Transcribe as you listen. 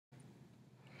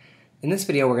In this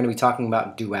video, we're going to be talking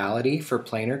about duality for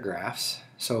planar graphs.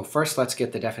 So first, let's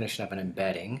get the definition of an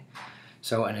embedding.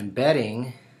 So an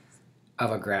embedding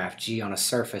of a graph G on a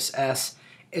surface S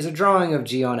is a drawing of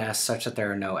G on S such that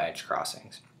there are no edge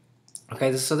crossings.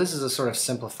 Okay, so this is a sort of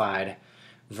simplified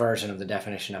version of the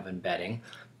definition of embedding.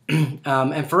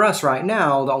 And for us right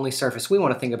now, the only surface we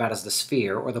want to think about is the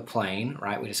sphere or the plane,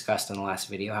 right? We discussed in the last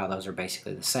video how those are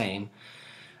basically the same.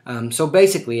 So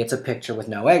basically, it's a picture with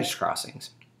no edge crossings.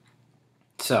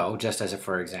 So, just as a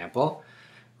for example,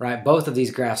 right, both of these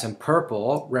graphs in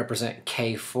purple represent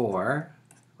K4,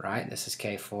 right? This is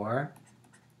K4.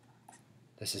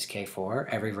 This is K4.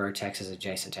 Every vertex is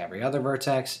adjacent to every other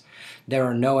vertex. There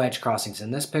are no edge crossings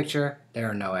in this picture. There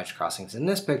are no edge crossings in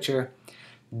this picture.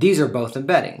 These are both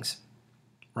embeddings,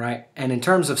 right? And in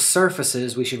terms of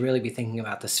surfaces, we should really be thinking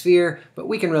about the sphere, but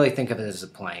we can really think of it as a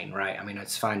plane, right? I mean,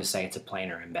 it's fine to say it's a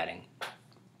planar embedding.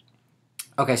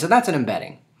 Okay, so that's an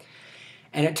embedding.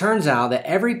 And it turns out that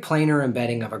every planar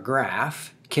embedding of a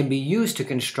graph can be used to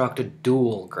construct a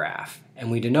dual graph.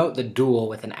 And we denote the dual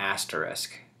with an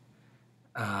asterisk.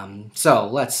 So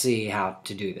let's see how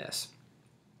to do this.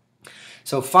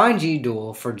 So find G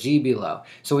dual for G below.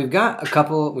 So we've got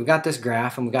this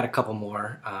graph and we've got a couple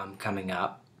more coming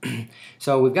up.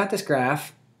 So we've got this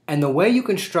graph, and the way you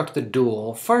construct the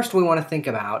dual, first we want to think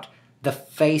about the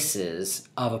faces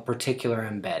of a particular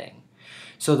embedding.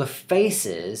 So the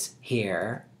faces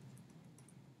here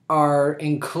are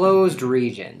enclosed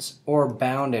regions or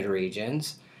bounded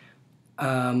regions,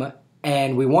 and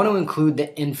we want to include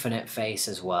the infinite face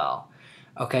as well.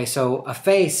 Okay, so a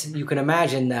face, you can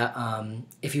imagine that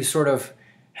if you sort of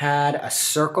had a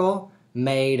circle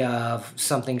made of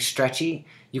something stretchy,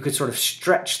 you could sort of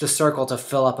stretch the circle to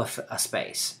fill up a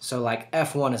space. So like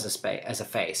F1 is a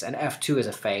face, and F2 is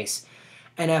a face,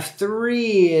 and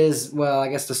F3 is, well, I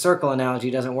guess the circle analogy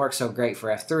doesn't work so great for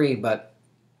F3, but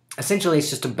essentially it's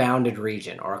just a bounded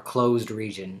region or a closed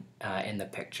region in the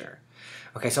picture.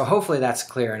 Okay, so hopefully that's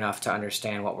clear enough to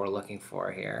understand what we're looking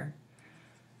for here.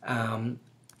 And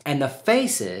the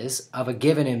faces of a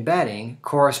given embedding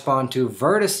correspond to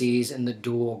vertices in the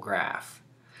dual graph.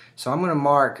 So I'm going to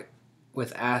mark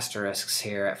with asterisks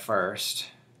here at first.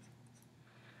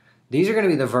 These are going to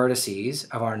be the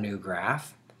vertices of our new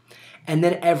graph. And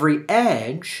then every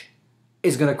edge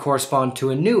is going to correspond to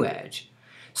a new edge.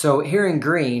 So here in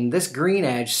green, this green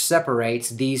edge separates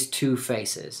these two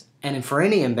faces. And for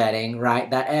any embedding, right,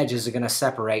 that edge is going to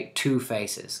separate two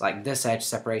faces. Like this edge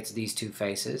separates these two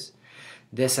faces.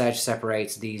 This edge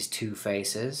separates these two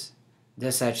faces.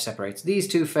 This edge separates these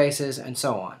two faces, and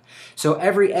so on. So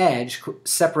every edge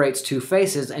separates two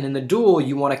faces, and in the dual,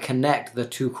 you want to connect the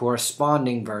two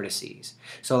corresponding vertices.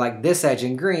 So like this edge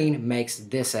in green makes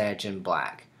this edge in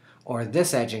black. Or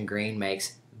this edge in green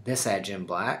makes this edge in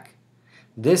black.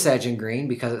 This edge in green,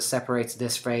 because it separates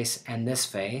this face and this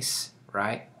face,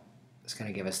 right? It's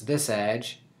going to give us this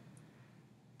edge.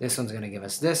 This one's going to give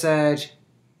us this edge.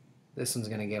 This one's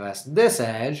going to give us this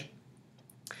edge.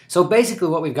 So basically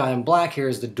what we've got in black here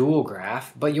is the dual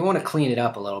graph, but you want to clean it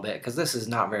up a little bit because this is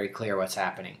not very clear what's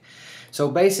happening. So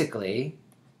basically,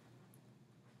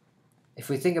 if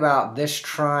we think about this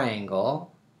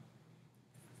triangle,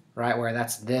 right, where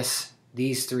that's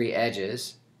these three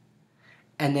edges,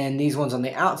 and then these ones on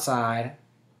the outside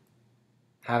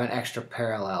have an extra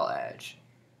parallel edge,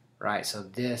 right? So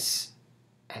this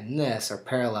and this are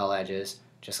parallel edges,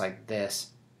 just like this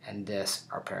and this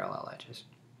are parallel edges.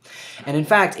 And in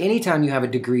fact, anytime you have a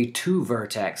degree 2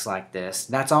 vertex like this,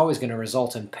 that's always going to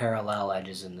result in parallel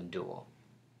edges in the dual.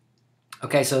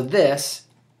 Okay, so this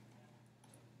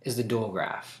is the dual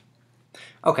graph.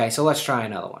 Okay, so let's try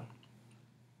another one.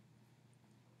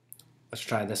 Let's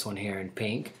try this one here in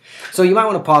pink. So you might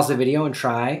want to pause the video and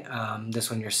try this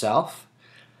one yourself.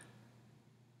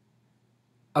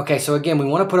 Okay, so again, we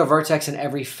want to put a vertex in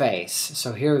every face.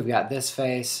 So here we've got this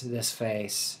face, this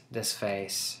face, this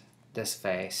face, this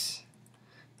face,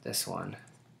 this one,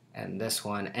 and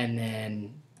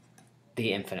then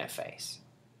the infinite face.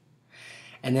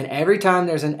 And then every time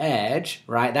there's an edge,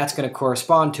 right, that's going to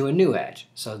correspond to a new edge.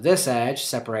 So this edge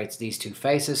separates these two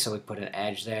faces, so we put an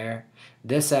edge there.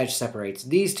 This edge separates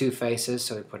these two faces,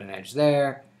 so we put an edge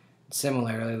there.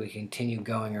 Similarly, we continue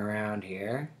going around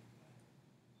here.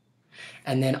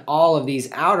 And then all of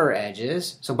these outer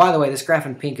edges, so by the way, this graph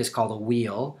in pink is called a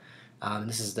wheel.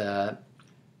 This is the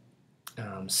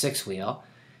 6 wheel.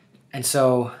 And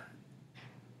so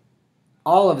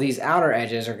all of these outer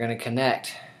edges are going to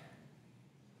connect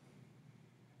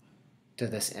to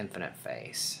this infinite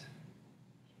face.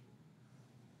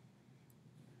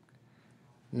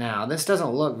 Now, this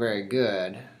doesn't look very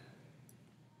good,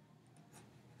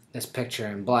 this picture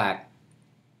in black,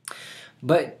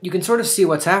 But you can sort of see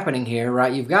what's happening here,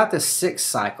 right? You've got this 6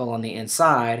 cycle on the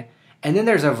inside, and then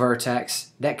there's a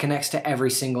vertex that connects to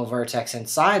every single vertex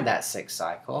inside that 6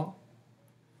 cycle.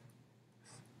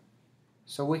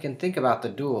 So we can think about the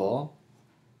dual.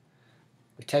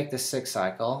 We take this 6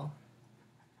 cycle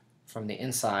from the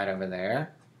inside over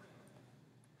there.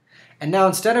 And now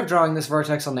instead of drawing this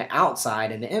vertex on the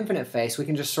outside in the infinite face, we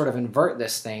can just sort of invert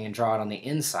this thing and draw it on the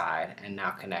inside and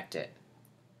now connect it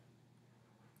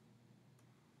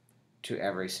to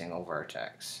every single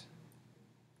vertex.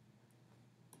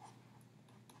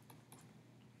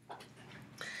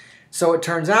 So it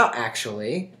turns out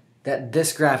actually that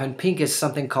this graph in pink is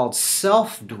something called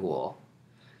self-dual,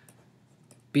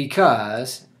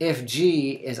 because if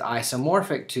G is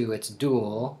isomorphic to its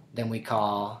dual, then we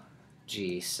call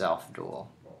G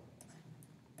self-dual.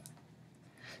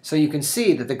 So you can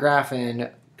see that the graph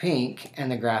in pink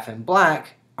and the graph in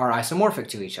black are isomorphic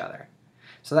to each other.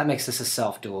 So that makes this a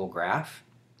self-dual graph.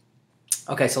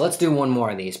 Okay, so let's do one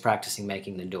more of these, practicing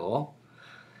making the dual.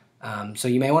 So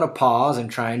you may want to pause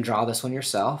and try and draw this one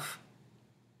yourself.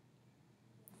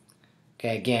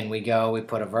 Okay, again, we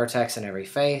put a vertex in every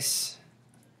face,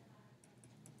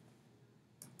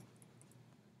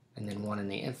 and then one in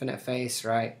the infinite face,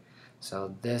 right?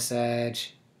 So this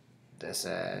edge, this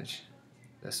edge,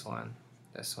 this one,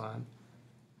 this one,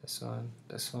 this one,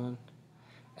 this one,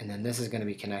 and then this is going to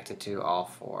be connected to all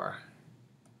 4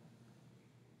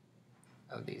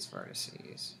 of these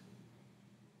vertices.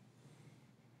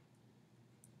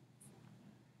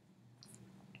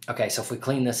 Okay, so if we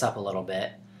clean this up a little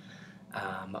bit,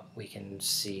 we can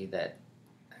see that,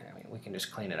 we can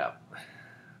just clean it up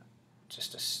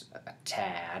just a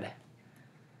tad,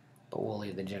 but we'll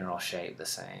leave the general shape the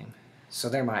same. So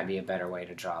there might be a better way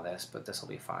to draw this, but this will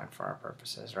be fine for our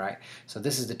purposes, right? So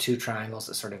this is the 2 triangles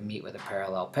that sort of meet with a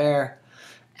parallel pair,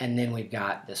 and then we've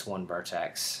got this one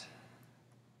vertex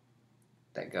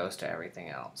that goes to everything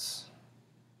else.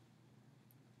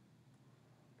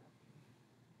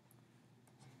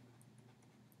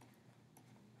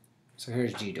 So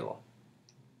here's G dual.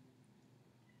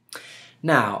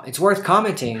 Now, it's worth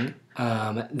commenting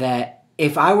that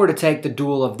if I were to take the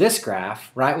dual of this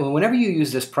graph, right, well, whenever you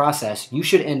use this process, you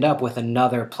should end up with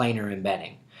another planar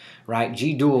embedding, right?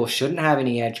 G dual shouldn't have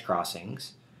any edge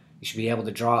crossings. You should be able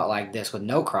to draw it like this with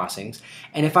no crossings.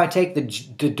 And if I take the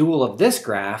dual of this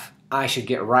graph, I should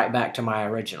get right back to my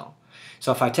original.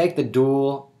 So if I take the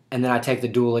dual and then I take the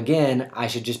dual again, I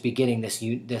should just be getting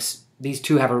these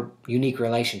two have a unique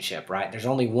relationship, right? There's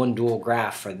only one dual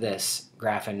graph for this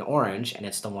graph in orange, and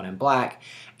it's the one in black.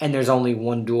 And there's only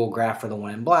one dual graph for the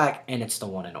one in black, and it's the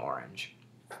one in orange.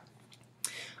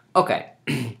 Okay,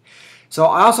 so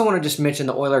I also want to just mention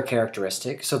the Euler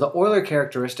characteristic. So the Euler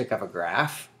characteristic of a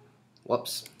graph,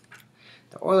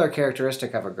 the Euler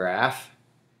characteristic of a graph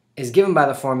is given by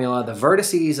the formula the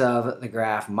vertices of the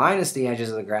graph minus the edges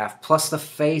of the graph plus the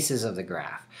faces of the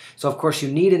graph. So of course you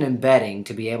need an embedding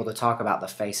to be able to talk about the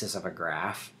faces of a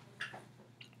graph.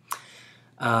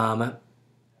 And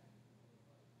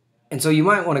so you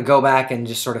might want to go back and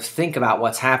just sort of think about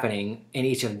what's happening in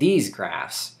each of these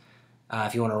graphs.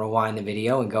 If you want to rewind the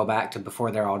video and go back to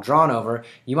before they're all drawn over,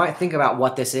 you might think about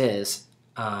what this is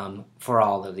for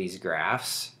all of these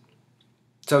graphs.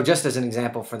 So just as an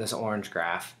example for this orange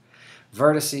graph,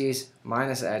 vertices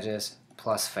minus edges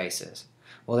plus faces.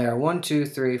 Well, there are 1, 2,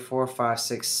 3, 4, 5,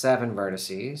 6, 7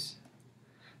 vertices.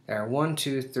 There are 1,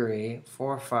 2, 3,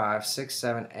 4, 5, 6,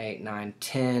 7, 8, 9,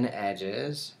 10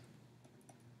 edges.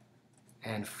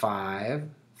 And 5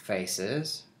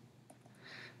 faces.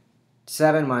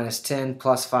 7 minus 10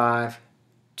 plus 5,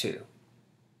 2.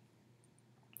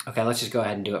 Okay, let's just go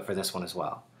ahead and do it for this one as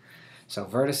well. So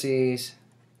vertices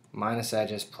minus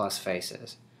edges plus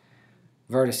faces.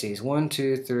 Vertices, 1,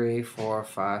 2, 3, 4,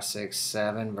 5, 6,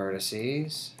 7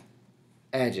 vertices.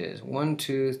 Edges, 1,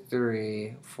 2,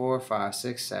 3, 4, 5,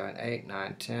 6, 7, 8,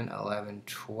 9, 10, 11,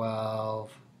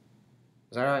 12.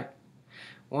 Is that right?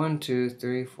 1, 2,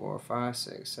 3, 4, 5,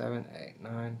 6, 7, 8,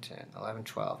 9, 10, 11,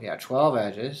 12. Yeah, 12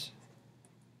 edges.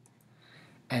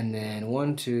 And then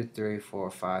 1, 2, 3,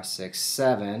 4, 5, 6,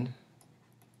 7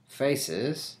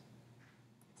 faces.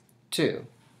 2.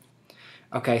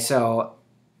 Okay, so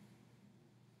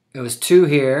it was 2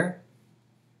 here.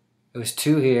 It was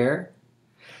 2 here.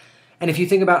 And if you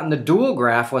think about in the dual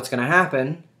graph, what's going to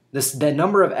happen, the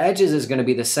number of edges is going to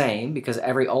be the same because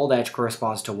every old edge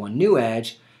corresponds to one new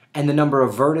edge, and the number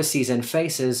of vertices and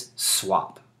faces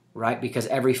swap, right? Because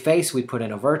every face we put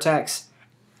in a vertex,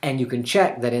 and you can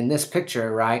check that in this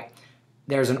picture, right,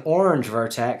 there's an orange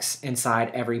vertex inside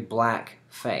every black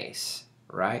face,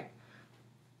 right?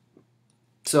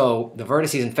 So the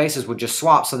vertices and faces would just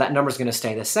swap, so that number is going to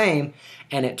stay the same.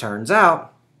 And it turns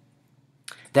out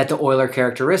that the Euler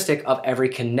characteristic of every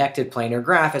connected planar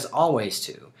graph is always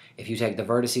 2. If you take the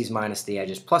vertices minus the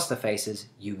edges plus the faces,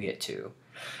 you get 2.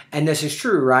 And this is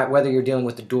true, right, whether you're dealing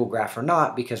with the dual graph or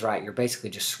not, because, right, you're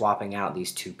basically just swapping out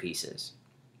these two pieces.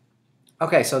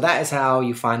 Okay, so that is how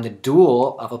you find the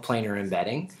dual of a planar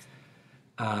embedding.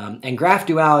 And graph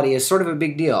duality is sort of a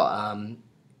big deal.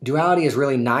 Duality is a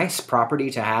really nice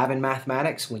property to have in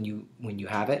mathematics when you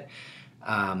have it.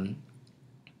 And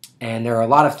there are a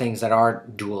lot of things that are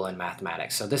dual in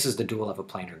mathematics. So this is the dual of a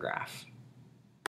planar graph.